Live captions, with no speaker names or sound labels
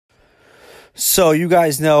So you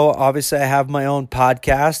guys know, obviously, I have my own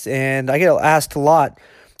podcast, and I get asked a lot,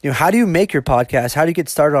 how do you make your podcast? How do you get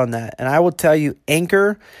started on that? And I will tell you,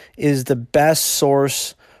 Anchor is the best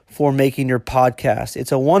source for making your podcast.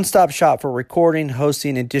 It's a one-stop shop for recording,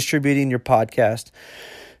 hosting, and distributing your podcast.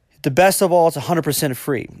 The best of all, it's 100%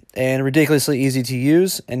 free and ridiculously easy to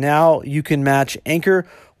use. And now you can match Anchor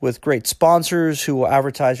with great sponsors who will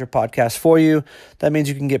advertise your podcast for you. That means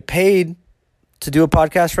you can get paid to do a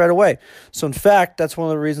podcast right away. So in fact, that's one of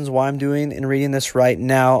the reasons why I'm doing and reading this right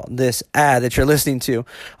now, this ad that you're listening to.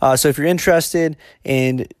 So if you're interested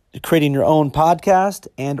in creating your own podcast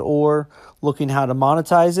and or looking how to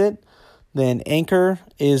monetize it, then Anchor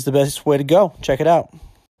is the best way to go. Check it out.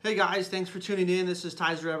 Hey guys, thanks for tuning in. This is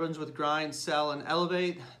Tyser Evans with Grind, Sell, and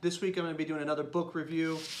Elevate. This week I'm going to be doing another book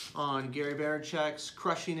review on Gary Vaynerchuk's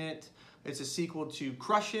Crushing It. It's a sequel to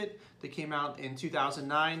Crush It that came out in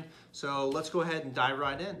 2009. So let's go ahead and dive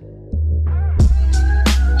right in.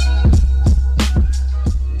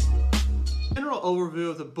 General overview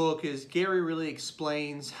of the book is Gary really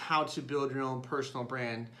explains how to build your own personal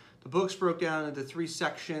brand. The book's broke down into 3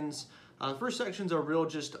 sections. The first section's a real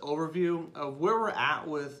just overview of where we're at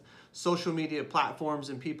with social media platforms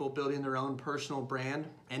and people building their own personal brand,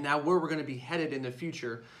 and now where we're going to be headed in the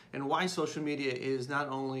future, and why social media is not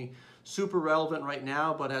only super relevant right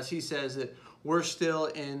now, but as he says, that we're still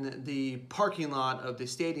in the parking lot of the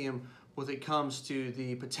stadium when it comes to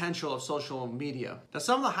the potential of social media. Now,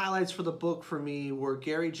 some of the highlights for the book for me were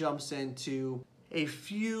Gary jumps into a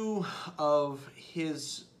few of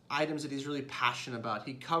his items that he's really passionate about.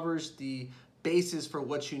 He covers the basis for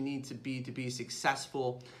what you need to be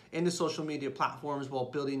successful in the social media platforms while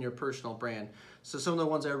building your personal brand. So some of the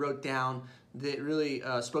ones I wrote down that really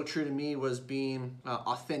spoke true to me was being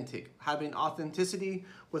authentic. Having authenticity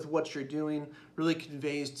with what you're doing really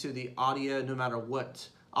conveys to the audience, no matter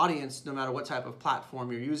what type of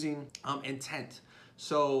platform you're using. Intent.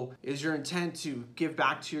 So is your intent to give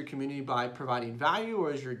back to your community by providing value,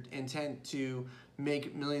 or is your intent to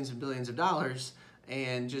make millions and billions of dollars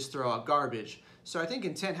and just throw out garbage? So I think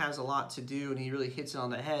intent has a lot to do, and he really hits it on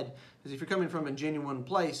the head, because if you're coming from a genuine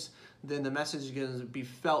place, then the message is going to be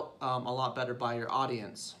felt a lot better by your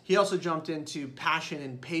audience. He also jumped into passion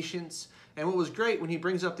and patience, and what was great when he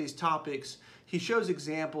brings up these topics, he shows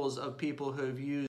examples of people who have used